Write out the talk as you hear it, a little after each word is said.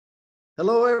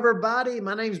Hello, everybody.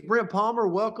 My name is Brent Palmer.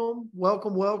 Welcome,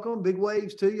 welcome, welcome. Big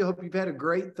waves to you. Hope you've had a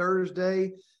great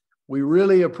Thursday. We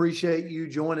really appreciate you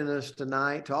joining us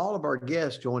tonight. To all of our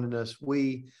guests joining us,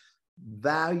 we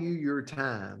value your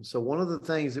time. So one of the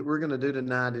things that we're going to do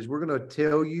tonight is we're going to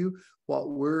tell you what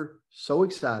we're so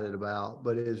excited about,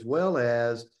 but as well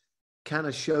as kind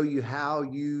of show you how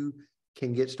you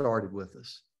can get started with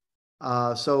us.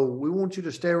 So we want you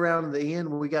to stay around to the end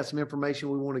when we got some information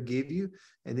we want to give you.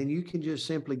 And then you can just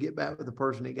simply get back with the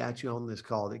person that got you on this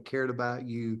call, that cared about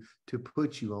you to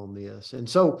put you on this. And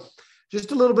so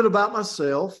just a little bit about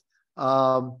myself.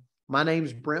 My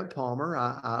name's Brent Palmer.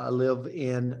 I live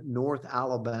in North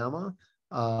Alabama.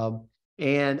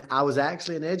 And I was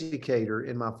actually an educator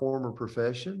in my former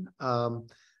profession.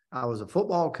 I was a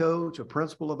football coach, a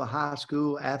principal of a high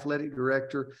school, athletic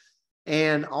director.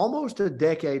 And almost a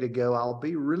decade ago, I'll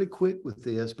be really quick with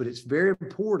this, but it's very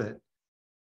important.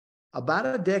 About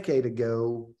a decade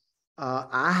ago,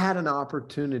 I had an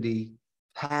opportunity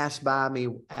pass by me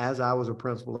as I was a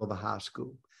principal of a high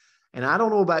school. And I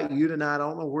don't know about you tonight. I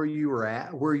don't know where you're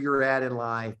at in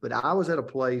life, but I was at a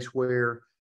place where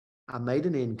I made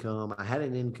an income. I had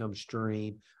an income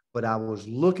stream, but I was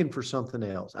looking for something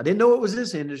else. I didn't know it was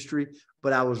this industry,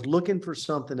 but I was looking for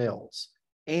something else.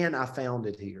 And I found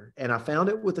it here. And I found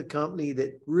it with a company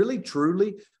that really,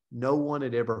 truly, no one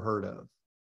had ever heard of.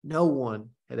 No one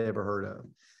had ever heard of.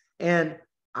 And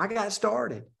I got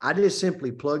started. I just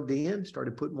simply plugged in,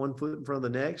 started putting one foot in front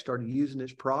of the next, started using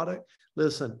this product.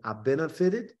 Listen, I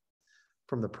benefited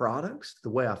from the products,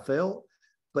 the way I felt,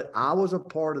 but I was a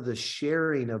part of the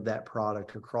sharing of that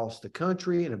product across the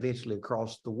country and eventually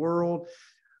across the world.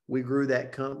 We grew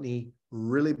that company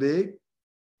really big.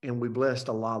 And we blessed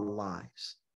a lot of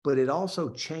lives, but it also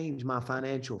changed my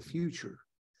financial future.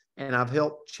 And I've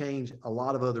helped change a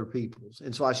lot of other people's.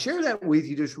 And so I share that with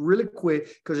you just really quick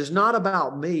because it's not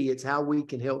about me. It's how we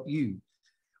can help you.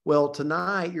 Well,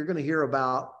 tonight you're going to hear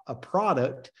about a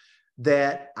product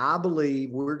that I believe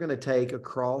we're going to take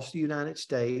across the United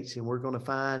States, and we're going to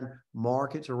find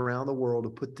markets around the world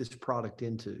to put this product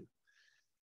into.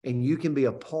 And you can be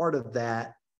a part of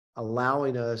that,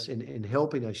 allowing us and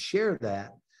helping us share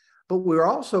that. But we're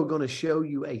also going to show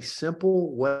you a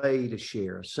simple way to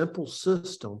share, a simple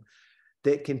system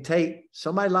that can take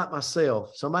somebody like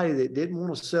myself, somebody that didn't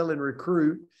want to sell and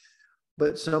recruit,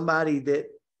 but somebody that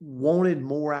wanted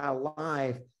more out of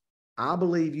life. I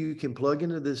believe you can plug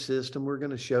into this system we're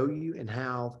going to show you and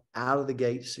have out of the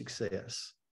gate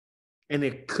success. And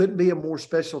it couldn't be a more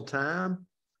special time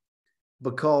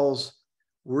because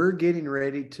we're getting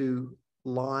ready to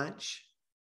launch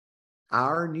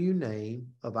our new name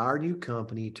of our new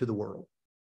company to the world.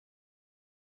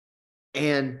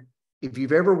 And if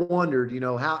you've ever wondered,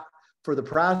 how for the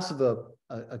price of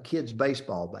a kid's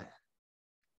baseball bat,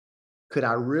 could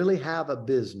I really have a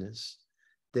business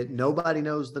that nobody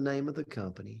knows the name of the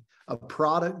company, a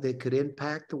product that could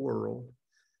impact the world,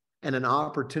 and an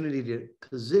opportunity to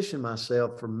position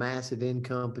myself for massive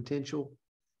income potential?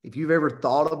 If you've ever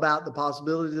thought about the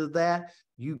possibilities of that,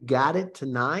 you got it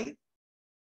tonight.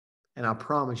 And I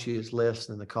promise you it's less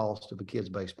than the cost of a kid's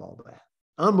baseball bat.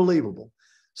 Unbelievable.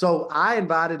 So I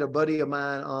invited a buddy of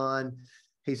mine on.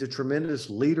 He's a tremendous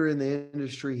leader in the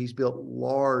industry. He's built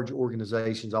large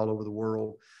organizations all over the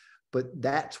world. But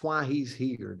that's why he's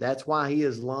here. That's why he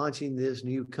is launching this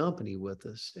new company with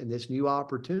us and this new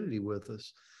opportunity with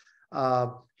us.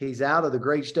 He's out of the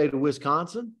great state of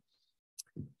Wisconsin.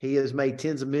 He has made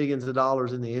tens of millions of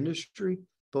dollars in the industry.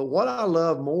 But what I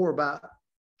love more about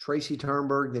Tracy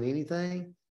Ternberg than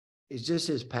anything is just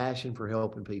his passion for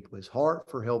helping people, his heart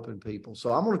for helping people.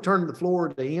 So I'm going to turn the floor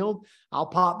to him. I'll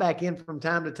pop back in from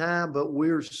time to time, but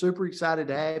we're super excited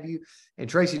to have you. And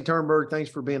Tracy Ternberg,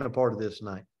 thanks for being a part of this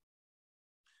tonight.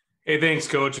 Hey, thanks,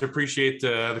 Coach. I appreciate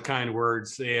the kind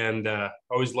words, and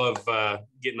always love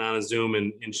getting on a Zoom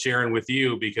and sharing with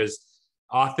you, because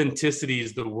authenticity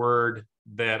is the word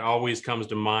that always comes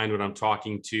to mind when I'm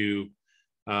talking to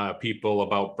people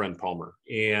about Brent Palmer,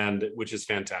 and which is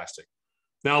fantastic.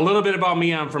 Now, a little bit about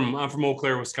me. I'm from Eau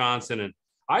Claire, Wisconsin, and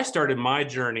I started my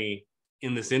journey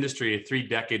in this industry 3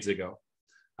 decades ago.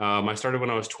 I started when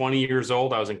I was 20 years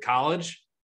old. I was in college.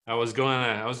 I was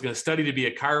going to study to be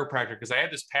a chiropractor because I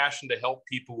had this passion to help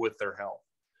people with their health.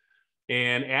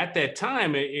 And at that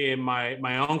time,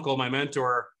 my uncle, my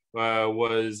mentor,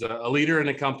 was a leader in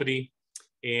a company.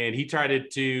 And he tried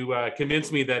to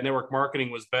convince me that network marketing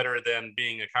was better than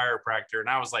being a chiropractor. And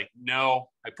I was like, no.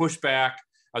 I pushed back.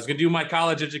 I was going to do my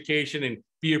college education and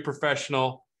be a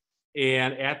professional.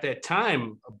 And at that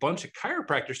time, a bunch of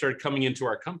chiropractors started coming into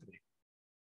our company.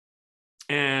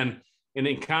 And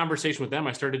in conversation with them,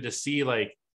 I started to see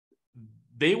like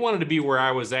they wanted to be where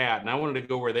I was at, and I wanted to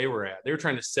go where they were at. They were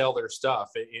trying to sell their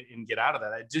stuff and get out of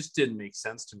that. It just didn't make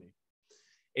sense to me.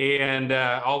 And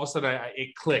all of a sudden,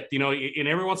 it clicked. And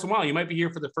every once in a while, you might be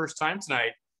here for the first time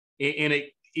tonight, and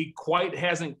it quite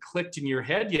hasn't clicked in your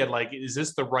head yet. Like, is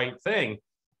this the right thing?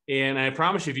 And I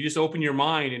promise you, if you just open your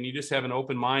mind and you just have an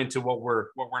open mind to what we're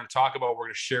going to talk about, we're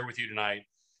going to share with you tonight,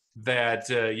 that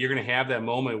you're going to have that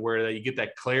moment where you get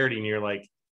that clarity, and you're like,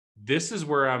 this is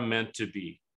where I'm meant to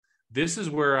be. This is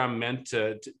where I'm meant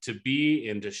to be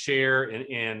and to share,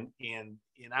 and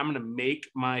I'm going to make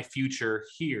my future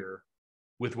here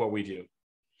with what we do.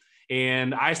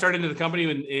 And I started into the company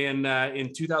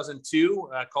in 2002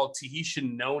 called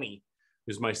Tahitian Noni. It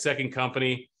was my second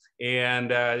company,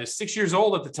 and 6 years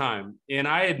old at the time. And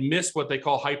I had missed what they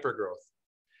call hypergrowth.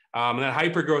 And that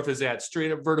hypergrowth is that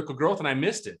straight up vertical growth, and I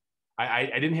missed it. I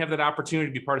didn't have that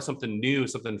opportunity to be part of something new,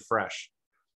 something fresh.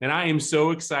 And I am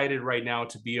so excited right now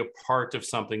to be a part of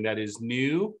something that is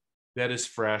new, that is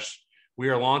fresh. We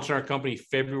are launching our company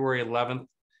February 11th,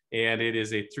 and it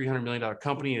is a $300 million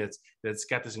company that's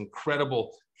got this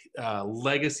incredible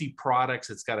legacy products.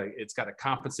 It's got a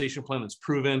compensation plan that's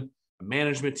proven, a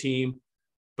management team.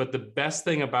 But the best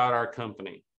thing about our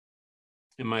company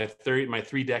in my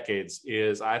 3 decades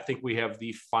is I think we have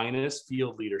the finest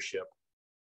field leadership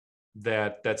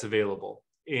that's available.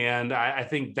 And I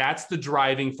think that's the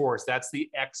driving force. That's the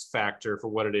X factor for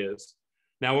what it is.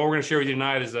 Now, what we're going to share with you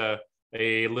tonight is a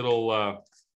little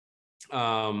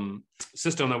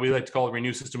system that we like to call the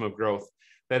Renew System of Growth,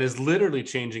 that is literally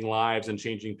changing lives and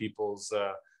changing people's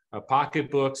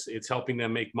pocketbooks. It's helping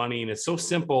them make money, and it's so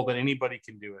simple that anybody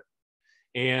can do it.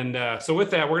 And so with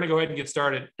that, we're going to go ahead and get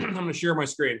started. I'm going to share my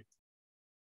screen,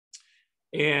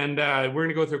 and we're going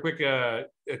to go through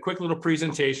a quick little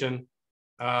presentation.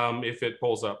 If it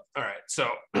pulls up. All right. So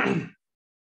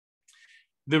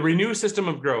the Renew System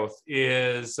of Growth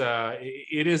is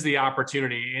the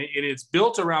opportunity. It's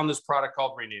built around this product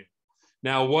called Renew.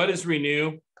 Now, what is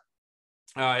Renew?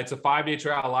 It's a 5-day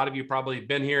trial. A lot of you probably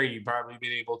been here. You've probably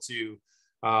been able to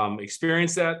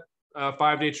experience that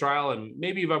 5-day trial, and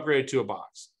maybe you've upgraded to a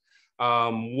box.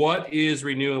 What is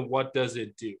Renew, and what does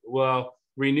it do? Well,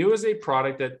 Renew is a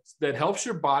product that helps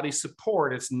your body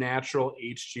support its natural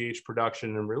HGH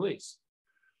production and release.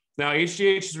 Now,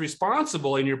 HGH is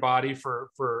responsible in your body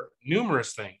for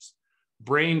numerous things: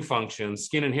 brain function,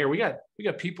 skin and hair. We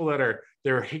got people that are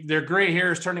their gray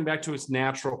hair is turning back to its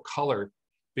natural color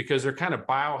because they're kind of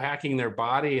biohacking their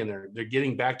body, and they're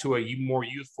getting back to a more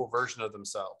youthful version of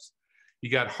themselves. You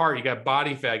got heart, you got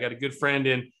body fat. I got a good friend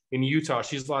in Utah.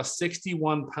 She's lost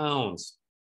 61 pounds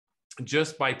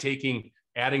just by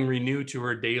adding Renew to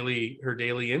her daily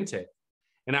intake.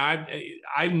 And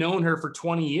I've known her for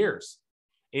 20 years.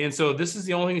 And so this is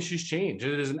the only thing she's changed.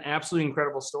 It is an absolutely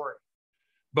incredible story.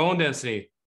 Bone density.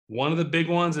 One of the big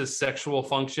ones is sexual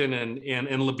function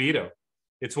and libido.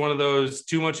 It's one of those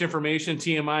too much information,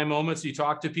 TMI moments. You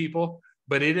talk to people,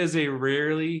 but it is a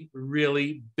really,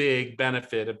 really big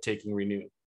benefit of taking Renew.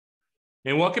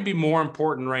 And what could be more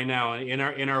important right now in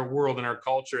our world, in our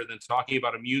culture, than talking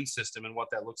about immune system and what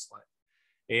that looks like?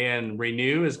 And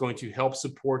Renew is going to help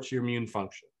support your immune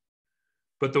function.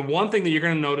 But the one thing that you're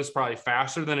going to notice probably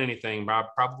faster than anything,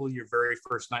 probably your very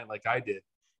first night like I did,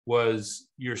 was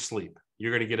your sleep.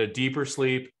 You're going to get a deeper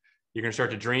sleep. You're going to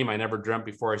start to dream. I never dreamt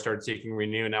before I started taking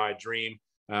Renew. Now I dream.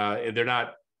 They're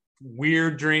not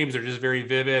weird dreams. They're just very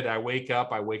vivid. I wake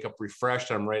up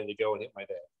refreshed. I'm ready to go and hit my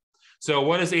day. So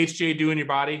what does HGH do in your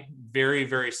body? Very,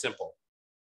 very simple.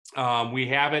 We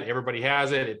have it. Everybody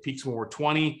has it. It peaks when we're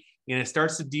 20. And it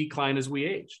starts to decline as we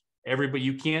age.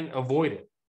 You can't avoid it.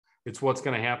 It's what's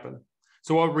going to happen.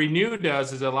 So what Renew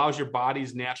does is it allows your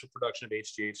body's natural production of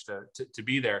HGH to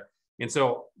be there. And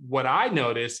so what I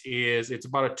notice is it's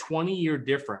about a 20-year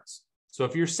difference. So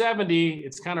if you're 70,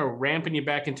 it's kind of ramping you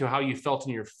back into how you felt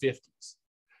in your 50s,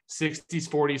 60s,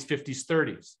 40s, 50s,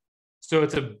 30s. So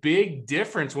it's a big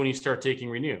difference when you start taking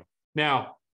Renew.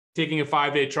 Now, taking a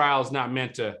 5-day trial is not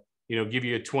meant to, give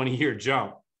you a 20-year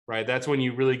jump. Right? That's when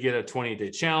you really get a 20-day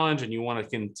challenge and you want to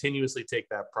continuously take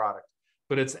that product.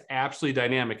 But it's absolutely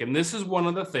dynamic. And this is one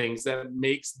of the things that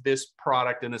makes this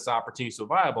product and this opportunity so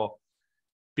viable,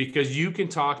 because you can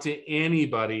talk to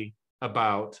anybody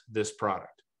about this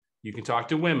product. You can talk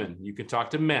to women. You can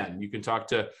talk to men. You can talk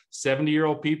to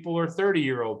 70-year-old people or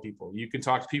 30-year-old people. You can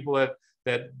talk to people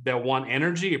that want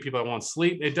energy or people that want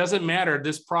sleep. It doesn't matter.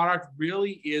 This product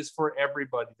really is for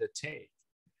everybody to take.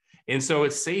 And so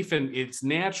it's safe and it's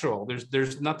natural.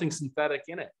 There's nothing synthetic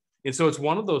in it. And so it's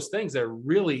one of those things that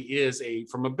really is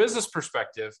from a business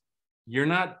perspective, you're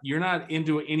not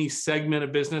into any segment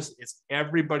of business. It's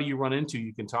everybody you run into,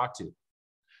 you can talk to.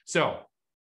 So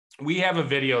we have a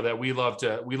video that we love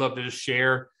to just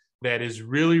share that is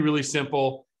really, really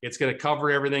simple. It's going to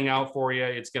cover everything out for you.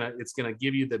 It's going to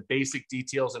give you the basic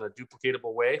details in a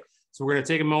duplicatable way. So we're going to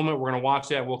take a moment. We're going to watch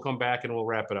that. We'll come back and we'll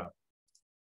wrap it up.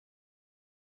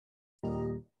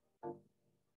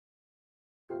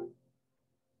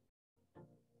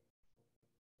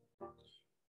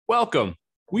 Welcome.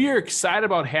 We are excited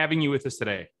about having you with us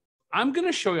today. I'm going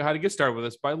to show you how to get started with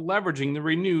us by leveraging the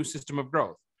Renew system of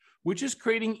growth, which is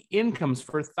creating incomes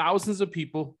for thousands of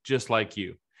people just like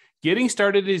you. Getting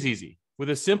started is easy with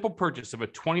a simple purchase of a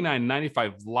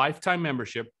 $29.95 lifetime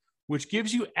membership, which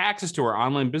gives you access to our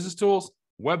online business tools,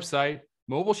 website,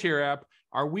 mobile share app,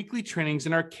 our weekly trainings,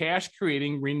 and our cash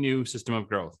creating Renew system of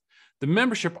growth. The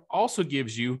membership also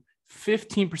gives you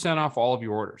 15% off all of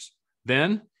your orders.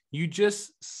 Then you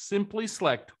just simply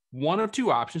select one of two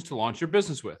options to launch your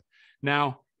business with.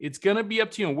 Now, it's going to be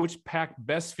up to you on which pack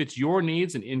best fits your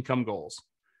needs and income goals.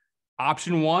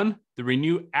 Option one, the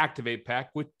Renew Activate pack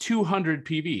with 200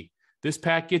 PV. This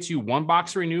pack gets you 1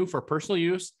 box of Renew for personal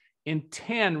use and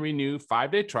 10 Renew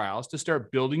 5-day trials to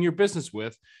start building your business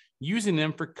with, using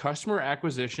them for customer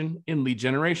acquisition and lead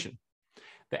generation.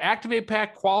 The Activate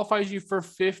pack qualifies you for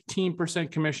 15%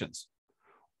 commissions.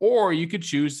 Or you could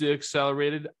choose the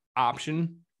accelerated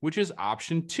option, which is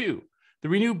option two, the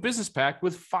Renew Business Pack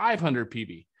with 500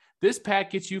 PV. This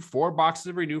pack gets you 4 boxes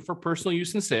of Renew for personal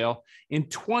use and sale and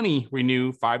 20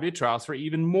 Renew 5-day trials for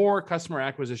even more customer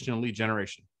acquisition and lead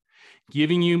generation,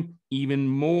 giving you even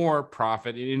more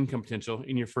profit and income potential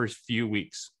in your first few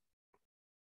weeks.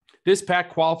 This pack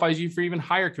qualifies you for even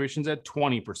higher commissions at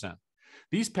 20%.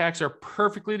 These packs are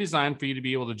perfectly designed for you to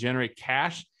be able to generate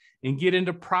cash and get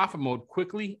into profit mode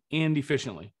quickly and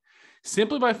efficiently.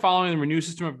 Simply by following the Renew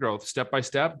system of growth step by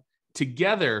step,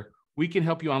 together we can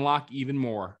help you unlock even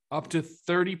more, up to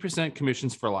 30%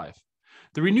 commissions for life.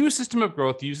 The Renew system of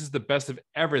growth uses the best of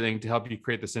everything to help you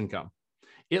create this income.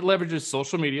 It leverages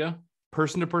social media,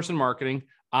 person-to-person marketing,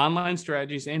 online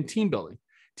strategies, and team building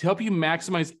to help you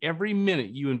maximize every minute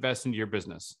you invest into your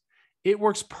business. It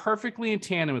works perfectly in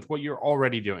tandem with what you're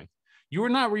already doing. You are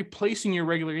not replacing your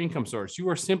regular income source. You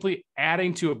are simply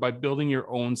adding to it by building your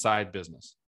own side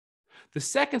business. The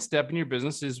second step in your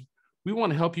business is we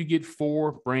want to help you get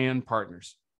 4 brand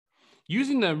partners.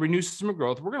 Using the Renew system of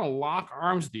growth, we're going to lock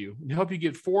arms with you and help you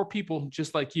get 4 people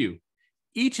just like you.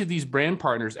 Each of these brand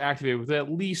partners activated with at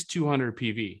least 200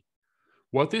 PV.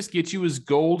 What this gets you is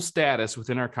gold status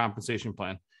within our compensation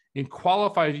plan and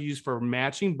qualifies you for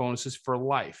matching bonuses for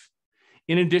life.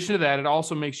 In addition to that, it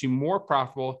also makes you more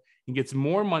profitable and gets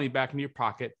more money back into your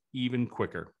pocket even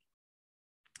quicker.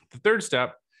 The third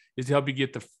step is to help you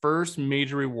get the first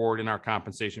major reward in our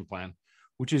compensation plan,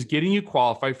 which is getting you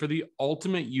qualified for the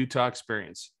ultimate Utah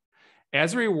experience.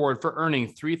 As a reward for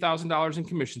earning $3,000 in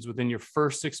commissions within your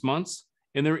first 6 months,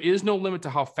 and there is no limit to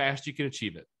how fast you can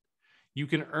achieve it, you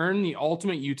can earn the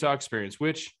ultimate Utah experience,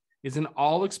 which is an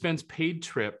all-expense paid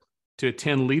trip to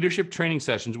attend leadership training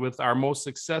sessions with our most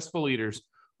successful leaders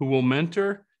who will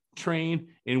mentor, train,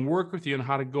 and work with you on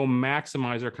how to go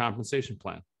maximize our compensation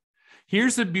plan.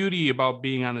 Here's the beauty about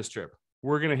being on this trip.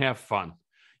 We're going to have fun.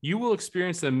 You will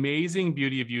experience the amazing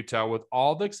beauty of Utah with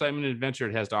all the excitement and adventure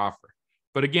it has to offer.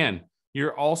 But again,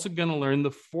 you're also going to learn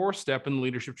the 4th step in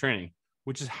leadership training,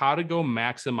 which is how to go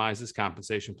maximize this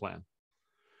compensation plan.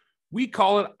 We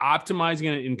call it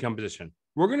optimizing an income position.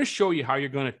 We're going to show you how you're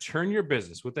going to turn your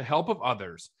business with the help of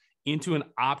others into an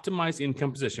optimized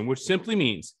income position, which simply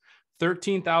means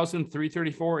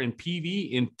 $13,334 in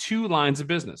PV in 2 lines of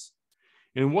business.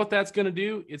 And what that's going to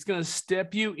do, it's going to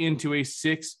step you into a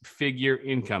 6-figure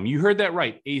income. You heard that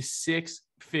right, a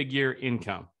 6-figure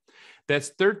income.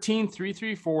 That's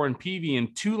 $13,334 in PV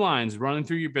in 2 lines running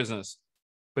through your business.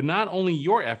 But not only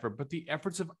your effort, but the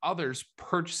efforts of others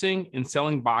purchasing and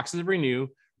selling boxes of Renew,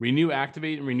 Renew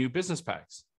Activate, and Renew Business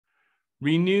Packs.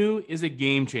 Renew is a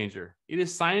game changer. It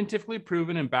is scientifically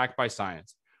proven and backed by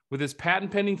science. With its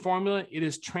patent pending formula, it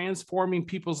is transforming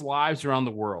people's lives around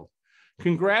the world.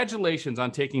 Congratulations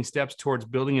on taking steps towards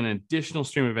building an additional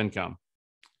stream of income.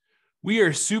 We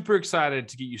are super excited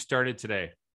to get you started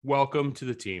today. Welcome to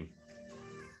the team.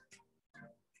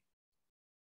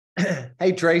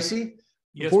 Hey, Tracy,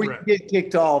 Yes, before Brent. you get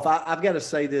kicked off, I've got to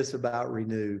say this about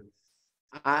Renew.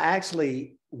 I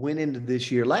actually went into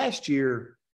this year. Last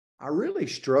year, I really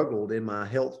struggled in my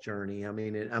health journey. I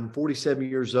mean, I'm 47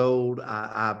 years old.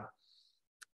 My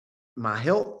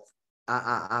health,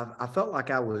 I felt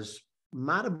like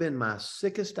might have been my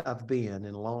sickest I've been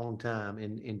in a long time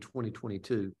in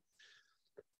 2022.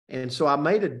 And so I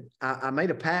made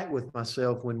a pact with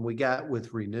myself when we got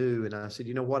with Renew, and I said,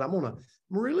 you know what, I'm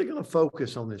really going to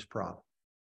focus on this problem.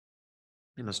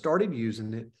 And I started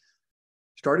using it,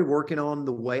 started working on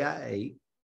the way I ate.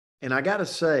 And I got to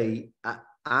say,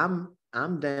 I'm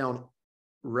down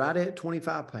right at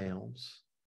 25 pounds.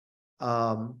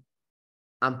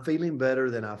 I'm feeling better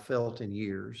than I felt in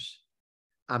years.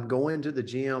 I'm going to the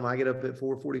gym. I get up at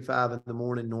 4:45 in the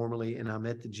morning normally, and I'm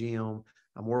at the gym.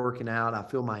 I'm working out. I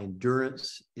feel my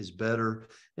endurance is better.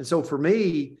 And so for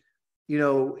me,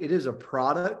 it is a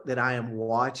product that I am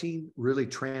watching really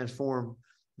transform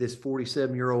this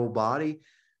 47-year-old body.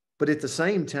 But at the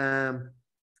same time,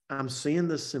 I'm seeing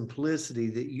the simplicity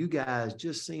that you guys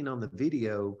just seen on the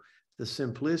video, the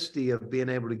simplicity of being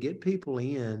able to get people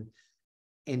in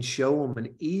and show them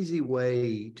an easy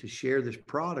way to share this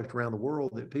product around the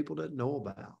world that people don't know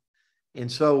about.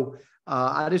 And so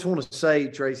I just want to say,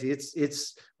 Tracy,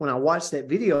 it's when I watch that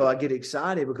video, I get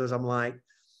excited because I'm like,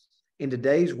 in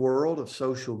today's world of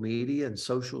social media and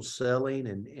social selling,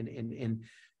 and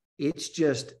it's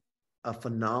just a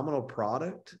phenomenal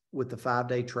product with the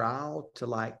 5-day trial to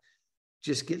like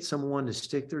just get someone to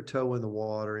stick their toe in the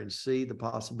water and see the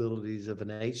possibilities of an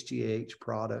HGH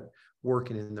product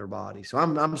working in their body. So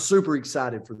I'm super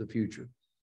excited for the future.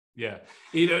 Yeah.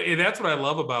 And that's what I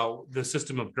love about the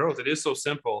system of growth. It is so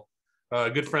simple.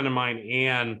 A good friend of mine,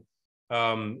 Ann,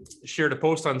 shared a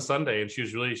post on Sunday, and she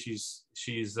was really, she's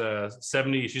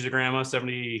 70, she's a grandma,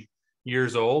 70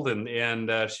 years old. And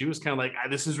she was kind of like,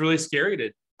 this is really scary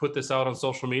to put this out on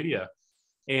social media.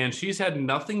 And she's had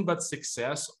nothing but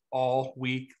success all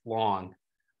week long.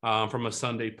 From a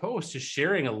Sunday post, just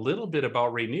sharing a little bit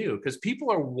about Renew, because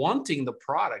people are wanting the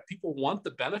product. People want the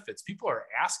benefits. People are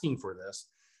asking for this.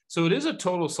 So it is a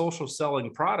total social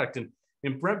selling product.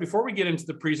 And Brent, before we get into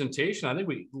the presentation, I think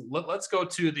let's go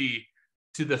to the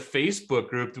Facebook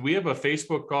group. We have a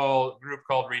Facebook group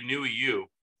called Renew You.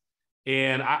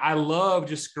 And I love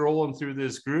just scrolling through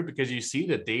this group because you see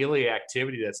the daily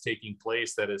activity that's taking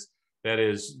place. That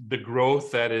is the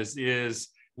growth that is.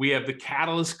 We have the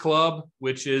Catalyst Club,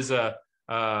 which is a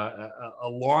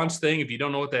launch thing. If you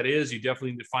don't know what that is, you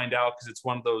definitely need to find out, because it's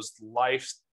one of those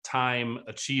lifetime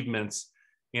achievements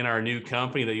in our new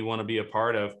company that you want to be a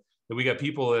part of. That we got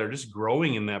people that are just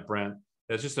growing in that, Brent.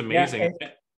 That's just amazing. Yeah,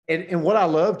 and what I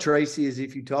love, Tracy, is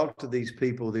if you talk to these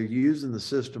people, they're using the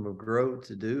system of growth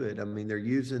to do it. I mean, they're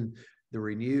using the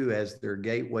Renew as their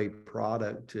gateway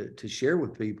product to share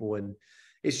with people. And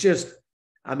it's just,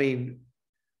 I mean,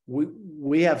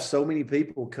 we have so many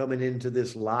people coming into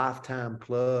this lifetime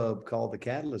club called the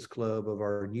Catalyst Club of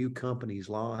our new company's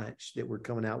launch that we're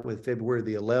coming out with February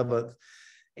the 11th.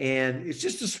 And it's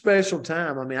just a special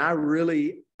time. I mean,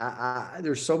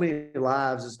 there's so many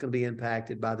lives that's going to be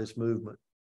impacted by this movement.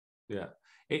 Yeah.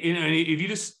 And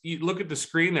if you look at the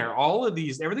screen there, all of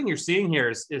these, everything you're seeing here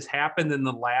is happened in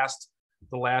the last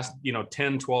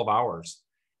 10, 12 hours.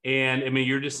 And I mean,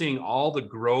 you're just seeing all the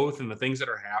growth and the things that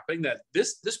are happening, that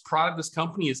this product, this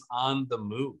company is on the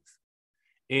move.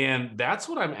 And that's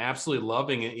what I'm absolutely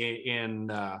loving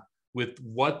with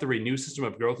what the Renew system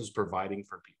of growth is providing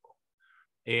for people.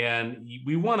 And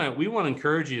we want to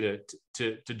encourage you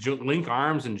to link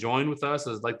arms and join with us.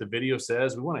 As like the video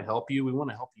says, we want to help you. We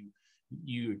want to help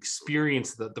you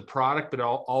experience the product, but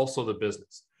also the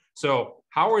business. So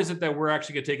how is it that we're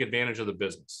actually going to take advantage of the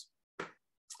business?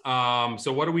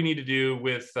 So what do we need to do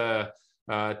with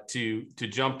to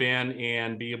jump in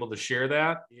and be able to share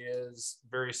that is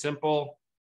very simple.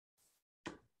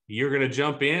 You're going to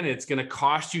jump in. It's going to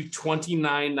cost you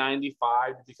 $29.95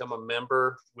 to become a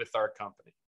member with our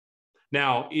company.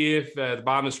 Now, if at the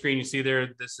bottom of the screen you see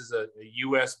there, this is a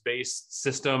US-based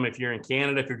system. If you're in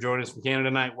Canada, if you're joining us from Canada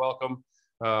tonight, welcome.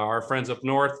 Our friends up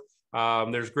north.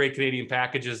 There's great Canadian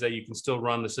packages that you can still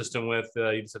run the system with.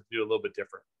 You just have to do a little bit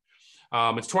different.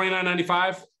 It's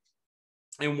 $29.95.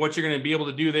 And what you're going to be able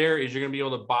to do there is you're going to be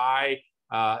able to buy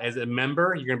as a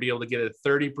member, you're going to be able to get a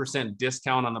 30%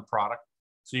 discount on the product.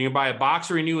 So you can buy a box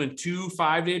of Renew and 2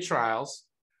 5-day trials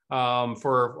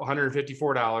for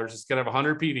 $154. It's going to have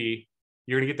 100 PV.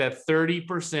 You're going to get that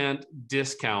 30%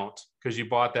 discount because you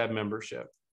bought that membership.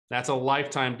 That's a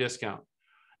lifetime discount.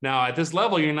 Now, at this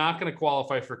level, you're not going to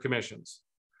qualify for commissions.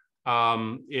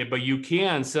 But you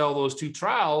can sell those 2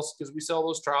 trials, because we sell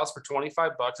those trials for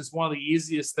 $25. It's one of the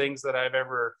easiest things that I've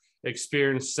ever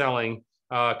experienced selling,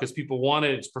 because people want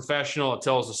it. It's professional. It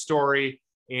tells a story,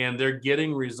 and they're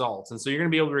getting results. And so you're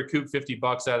going to be able to recoup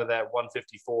 $50 out of that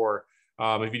 $154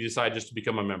 if you decide just to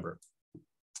become a member.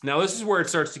 Now, this is where it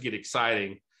starts to get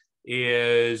exciting.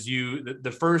 Is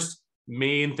the first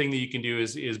main thing that you can do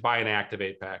is buy an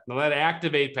Activate pack. Now, that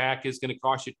Activate pack is going to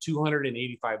cost you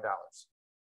 $285.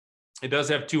 It does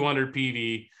have 200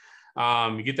 PV.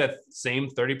 You get that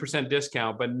same 30%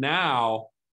 discount, but now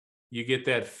you get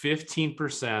that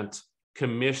 15%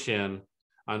 commission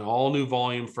on all new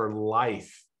volume for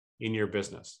life in your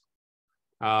business.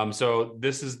 So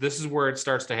this is where it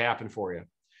starts to happen for you.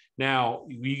 Now,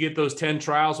 you get those 10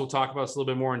 trials. We'll talk about this a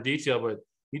little bit more in detail, but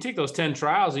you take those 10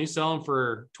 trials and you sell them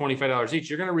for $25 each.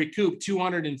 You're going to recoup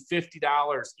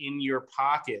 $250 in your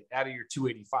pocket out of your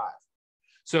 $285.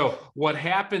 So what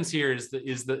happens here is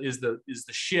the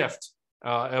shift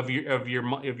of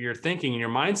your thinking and your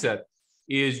mindset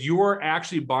is you're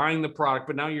actually buying the product,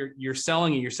 but now you're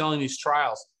selling it. You're selling these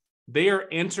trials. They are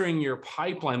entering your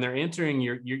pipeline. They're entering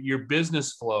your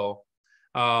business flow.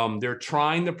 They're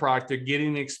trying the product. They're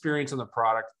getting the experience on the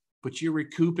product, but you're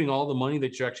recouping all the money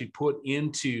that you actually put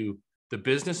into the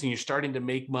business, and you're starting to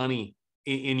make money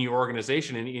in your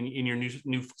organization and in your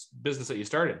new business that you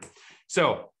started.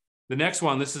 So the next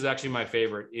one, this is actually my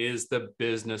favorite, is the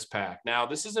business pack. Now,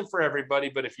 this isn't for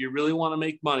everybody, but if you really want to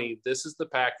make money, this is the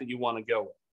pack that you want to go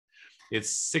with.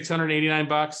 It's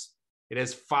 $689. It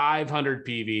has 500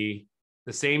 PV,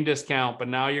 the same discount, but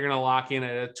now you're going to lock in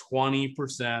at a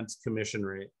 20% commission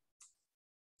rate.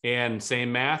 And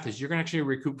same math is you're going to actually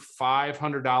recoup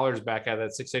 $500 back out of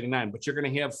that $689, but you're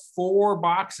going to have 4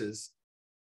 boxes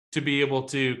to be able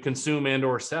to consume and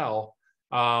or sell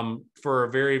for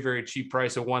a very, very cheap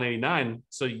price of $189.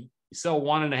 So you sell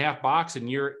 1.5 box and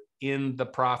you're in the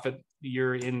profit,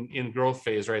 you're in growth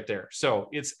phase right there. So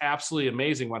it's absolutely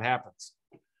amazing what happens.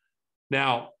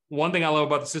 Now, one thing I love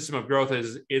about the system of growth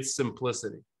is its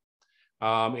simplicity.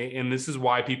 And this is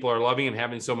why people are loving and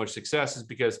having so much success, is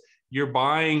because you're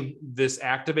buying this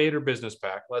Activator business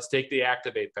pack. Let's take the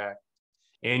Activate pack.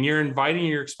 And you're inviting,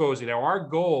 you're exposing. Now, our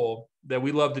goal that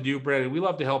we love to do, Brent, we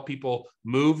love to help people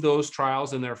move those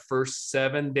trials in their first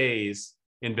 7 days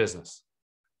in business.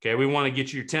 Okay, we want to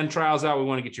get your 10 trials out. We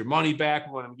want to get your money back.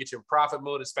 We want to get you in profit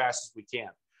mode as fast as we can.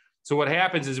 So what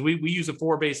happens is we use a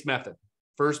 4-base method.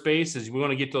 First base is we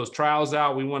want to get those trials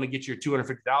out. We want to get your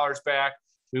 $250 back.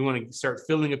 We want to start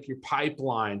filling up your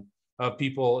pipeline of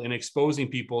people and exposing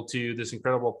people to this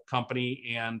incredible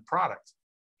company and product.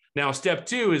 Now, step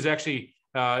 2 is actually,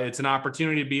 it's an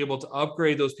opportunity to be able to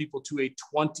upgrade those people to a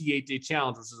 28-day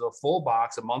challenge, which is a full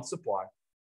box, a month supply.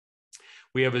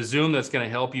 We have a Zoom that's going to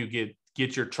help you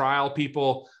get your trial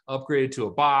people upgraded to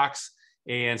a box,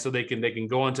 and so they can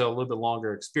go into a little bit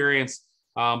longer experience.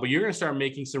 But you're going to start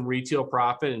making some retail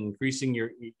profit and increasing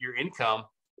your income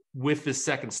with this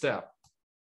second step.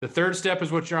 The third step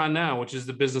is what you're on now, which is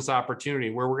the business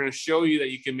opportunity, where we're going to show you that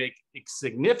you can make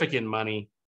significant money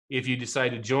if you decide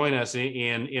to join us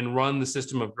and run the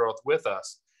system of growth with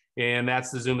us. And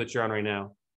that's the Zoom that you're on right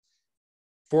now.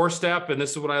 4th step, and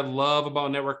this is what I love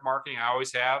about network marketing, I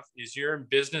always have, is you're in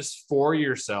business for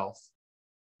yourself,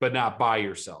 but not by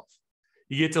yourself.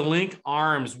 You get to link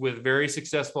arms with very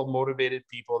successful, motivated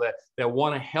people that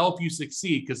want to help you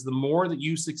succeed, because the more that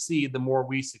you succeed, the more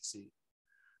we succeed.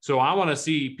 So I want to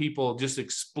see people just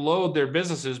explode their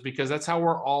businesses, because that's how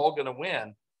we're all going to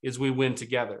win, is we win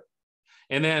together.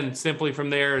 And then simply from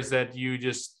there is that you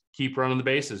just keep running the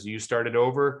bases. You start it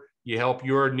over. You help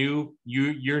your new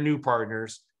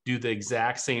partners do the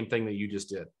exact same thing that you just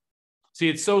did. See,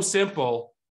 it's so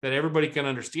simple that everybody can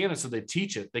understand it, so they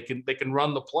teach it. They can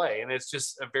run the play, and it's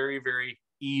just a very, very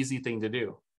easy thing to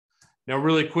do. Now,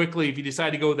 really quickly, if you decide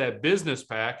to go with that business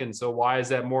pack, and so why is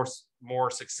that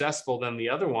more successful than the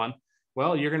other one?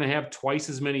 Well, you're going to have twice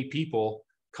as many people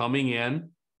coming in,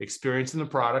 experiencing the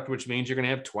product, which means you're going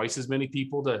to have twice as many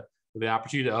people with the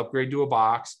opportunity to upgrade to a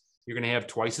box. You're going to have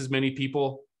twice as many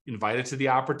people invited to the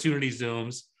opportunity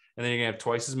Zooms, and then you're going to have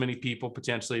twice as many people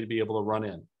potentially to be able to run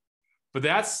in. But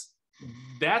that's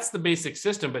the basic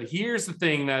system. But here's the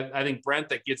thing that I think, Brent,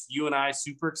 that gets you and I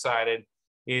super excited.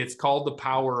 It's called the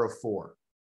power of 4.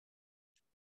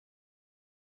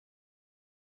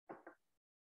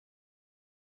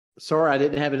 Sorry, I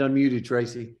didn't have it unmuted,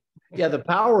 Tracy. Yeah, the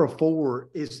power of 4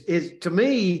 is to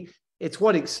me, it's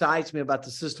what excites me about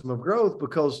the system of growth,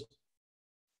 because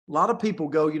a lot of people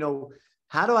go,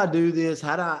 how do I do this?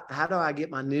 How do I get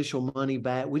my initial money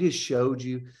back? We just showed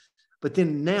you. But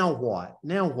then now what?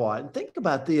 Now what? And think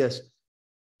about this.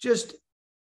 Just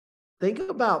think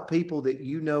about people that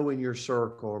you know in your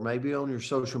circle, or maybe on your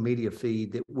social media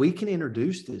feed, that we can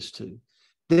introduce this to,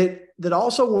 that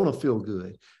also want to feel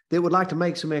good, that would like to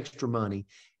make some extra money.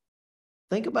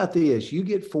 Think about this. You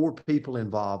get 4 people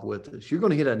involved with us. You're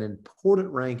going to hit an important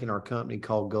rank in our company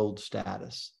called gold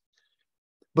status.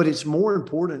 But it's more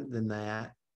important than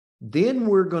that. Then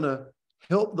we're going to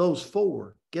help those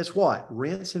 4. Guess what?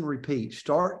 Rinse and repeat.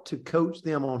 Start to coach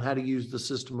them on how to use the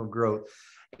system of growth.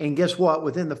 And guess what?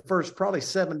 Within the first probably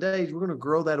 7 days, we're going to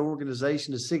grow that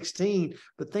organization to 16.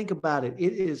 But think about it.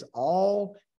 It is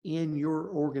all in your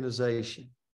organization.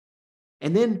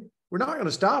 And then we're not going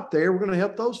to stop there. We're going to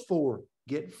help those 4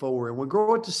 get 4. And we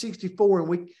grow it to 64,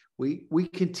 and we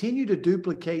continue to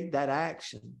duplicate that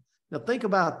action. Now think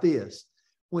about this.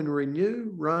 When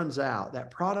Renew runs out, that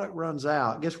product runs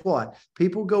out, guess what?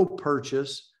 People go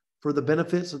purchase for the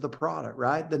benefits of the product,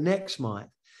 right? The next month.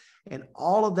 And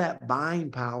all of that buying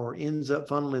power ends up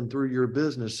funneling through your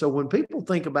business. So when people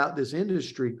think about this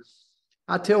industry,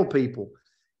 I tell people,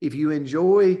 if you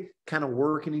enjoy kind of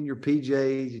working in your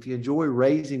PJs, if you enjoy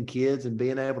raising kids and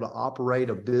being able to operate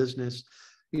a business,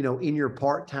 you know, in your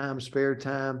part-time, spare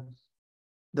time,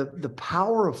 the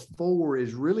power of 4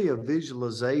 is really a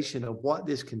visualization of what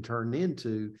this can turn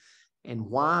into and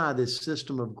why this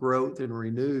system of growth and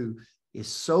Renew is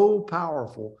so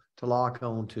powerful to lock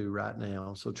on to right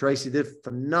now. So Tracy, this is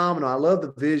phenomenal. I love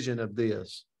the vision of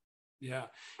this. Yeah.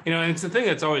 You know, and it's the thing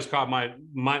that's always caught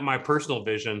my personal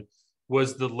vision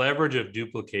was the leverage of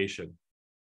duplication.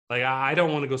 Like, I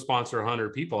don't want to go sponsor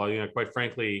 100 people. You know, quite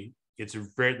frankly,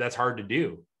 that's hard to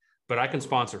do, but I can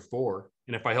sponsor 4.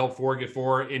 And if I help 4 get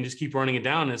 4 and just keep running it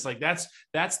down, it's like,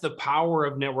 that's the power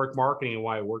of network marketing and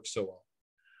why it works so well.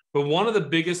 But one of the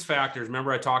biggest factors,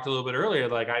 remember I talked a little bit earlier,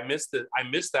 like I missed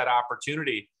that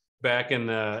opportunity back in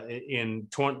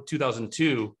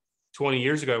 2002, 20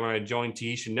 years ago when I joined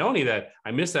Tish and Noni, that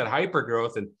I missed that hyper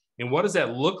growth. And what does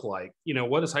that look like? You know,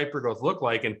 what does hypergrowth look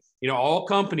like? And, you know, all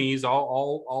companies,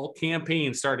 all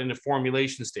campaigns start in the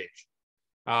formulation stage.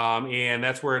 And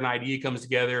that's where an idea comes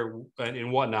together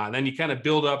and whatnot. And then you kind of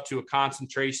build up to a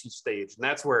concentration stage. And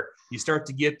that's where you start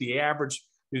to get the average,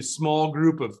 this small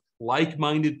group of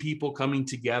like-minded people coming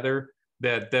together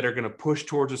that are going to push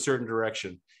towards a certain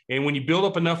direction. And when you build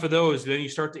up enough of those, then you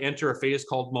start to enter a phase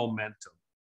called momentum.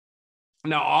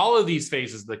 Now, all of these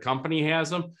phases, the company has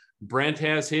them. Brent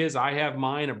has his, I have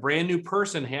mine. A brand new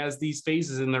person has these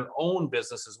phases in their own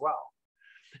business as well.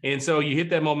 And so you hit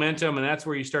that momentum, and that's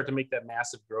where you start to make that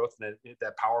massive growth and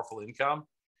that powerful income.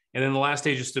 And then the last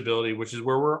stage of stability, which is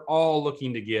where we're all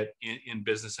looking to get in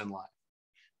business and life.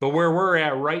 But where we're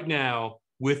at right now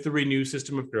with the Renew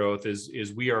system of growth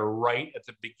is we are right at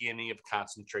the beginning of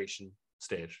concentration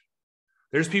stage.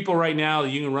 There's people right now that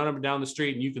you can run up and down the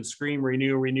street and you can scream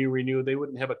Renew, Renew, Renew. They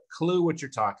wouldn't have a clue what you're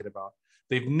talking about.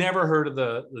 They've never heard of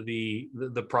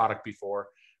the product before.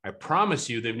 I promise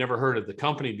you, they've never heard of the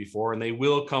company before, and they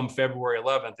will come February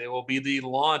 11th. They will be the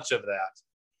launch of that.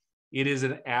 It is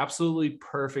an absolutely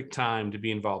perfect time to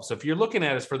be involved. So if you're looking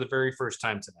at us for the very first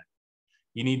time tonight,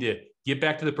 you need to get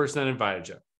back to the person that invited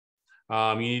you.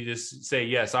 You need to say,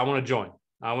 yes, I want to join.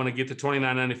 I want to get to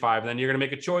 $29.95. Then you're going to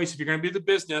make a choice. If you're going to be the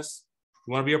business,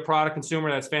 you want to be a product consumer,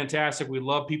 that's fantastic. We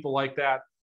love people like that.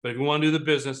 But if you want to do the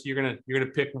business, you're going to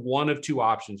pick one of 2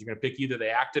 options. You're going to pick either the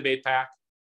Activate pack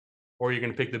or you're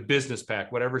going to pick the business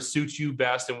pack, whatever suits you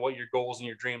best and what your goals and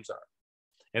your dreams are.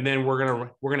 And then we're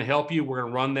going to help you. We're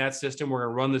going to run that system. We're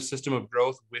going to run the system of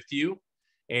growth with you.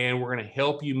 And we're going to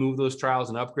help you move those trials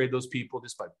and upgrade those people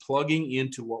just by plugging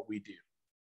into what we do.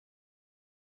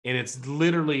 And it's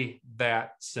literally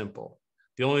that simple.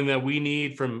 The only thing that we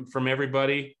need from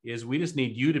everybody is we just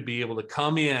need you to be able to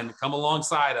come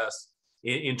alongside us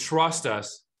and trust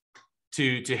us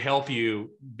to help you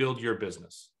build your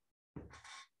business.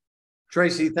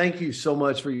 Tracy, thank you so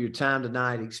much for your time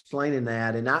tonight explaining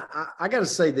that. And I got to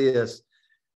say this,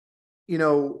 you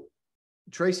know,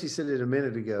 Tracy said it a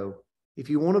minute ago. If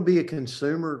you want to be a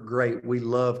consumer, great. We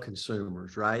love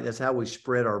consumers, right? That's how we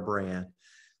spread our brand.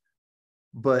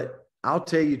 But I'll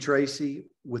tell you, Tracy,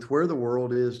 with where the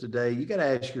world is today, you got to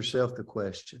ask yourself the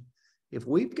question. If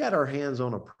we've got our hands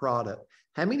on a product,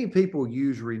 how many people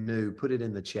use Renew? Put it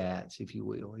in the chats, if you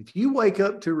will. If you wake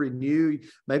up to Renew,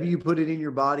 maybe you put it in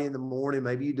your body in the morning,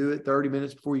 maybe you do it 30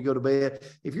 minutes before you go to bed.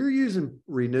 If you're using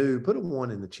Renew, put a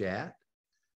 1 in the chat.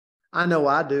 I know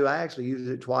I do. I actually use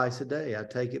it twice a day. I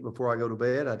take it before I go to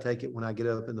bed. I take it when I get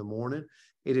up in the morning.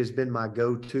 It has been my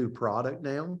go-to product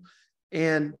now.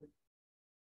 And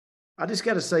I just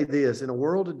got to say this, in a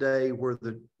world today where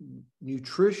the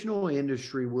nutritional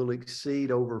industry will exceed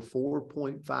over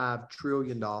 $4.5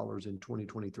 trillion in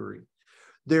 2023,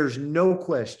 there's no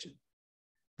question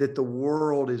that the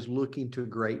world is looking to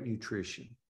great nutrition.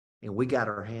 And we got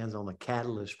our hands on a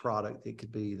catalyst product that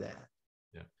could be that.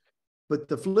 Yeah. But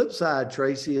the flip side,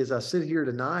 Tracy, is I sit here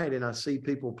tonight and I see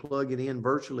people plugging in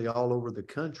virtually all over the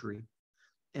country.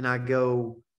 And I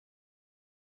go,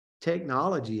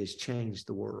 technology has changed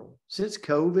the world. Since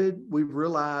COVID, we've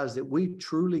realized that we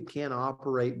truly can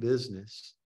operate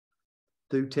business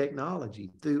through technology,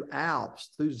 through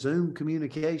apps, through Zoom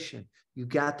communication. You've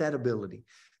got that ability.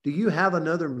 Do you have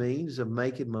another means of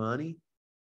making money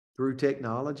through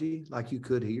technology like you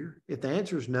could here? If the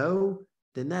answer is no,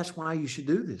 then that's why you should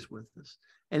do this with us.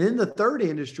 And then the third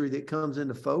industry that comes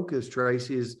into focus,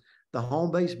 Tracy, is the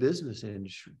home-based business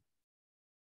industry.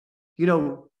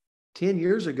 10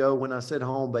 years ago, when I said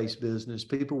home-based business,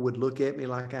 people would look at me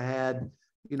like I had,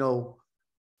 4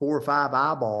 or 5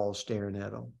 eyeballs staring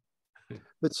at them.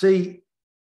 But see,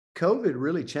 COVID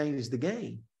really changed the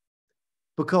game,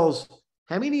 because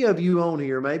how many of you on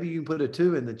here, maybe you can put a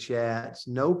 2 in the chats,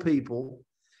 know people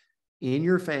in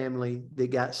your family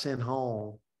that got sent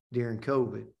home during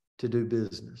COVID to do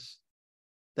business?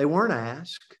 They weren't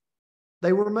asked.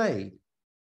 They were made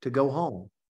to go home.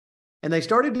 And they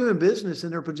started doing business in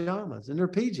their pajamas, in their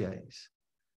PJs,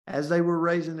 as they were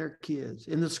raising their kids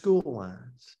in the school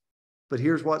lines. But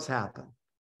here's what's happened.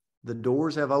 The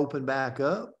doors have opened back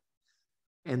up,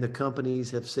 and the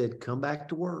companies have said, come back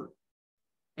to work.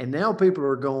 And now people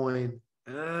are going,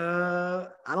 I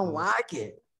don't like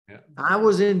it. Yeah. I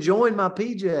was enjoying my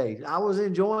PJs. I was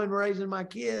enjoying raising my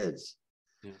kids.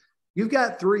 Yeah. You've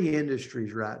got 3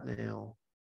 industries right now: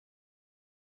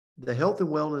 the health and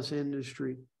wellness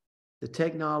industry, the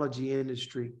technology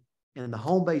industry, and the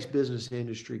home-based business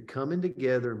industry coming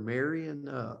together, marrying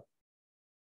up.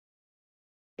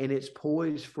 And it's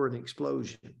poised for an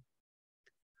explosion.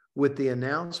 With the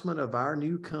announcement of our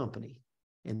new company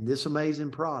and this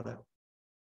amazing product,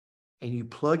 and you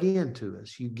plug into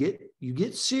us, you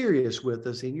get serious with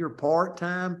us in your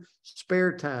part-time,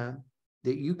 spare time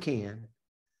that you can,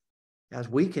 guys,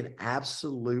 we can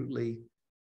absolutely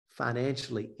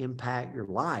financially impact your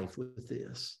life with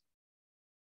this.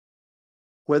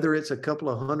 Whether it's a couple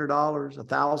of $100,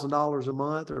 $1,000 a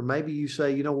month, or maybe you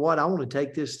say, you know what, I want to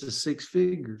take this to 6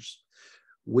 figures.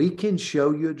 We can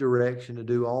show you a direction to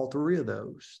do all 3 of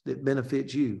those that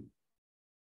benefit you.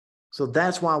 So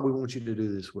that's why we want you to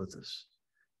do this with us.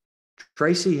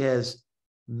 Tracy has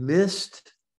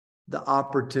missed the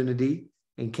opportunity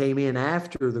and came in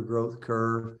after the growth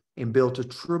curve and built a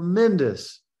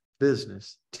tremendous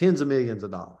business, tens of millions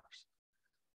of dollars.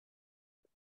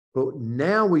 But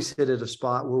now we sit at a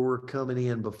spot where we're coming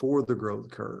in before the growth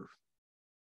curve.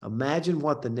 Imagine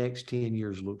what the next 10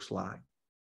 years looks like.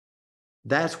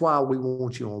 That's why we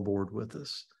want you on board with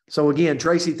us. So again,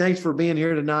 Tracy, thanks for being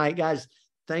here tonight. Guys,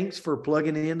 thanks for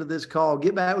plugging into this call.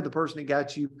 Get back with the person that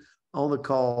got you on the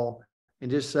call and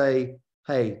just say,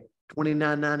 hey,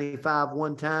 $29.95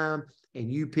 one time,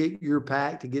 and you pick your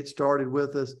pack to get started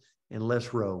with us, and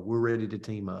let's roll. We're ready to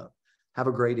team up. Have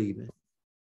a great evening.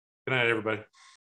 Good night, everybody.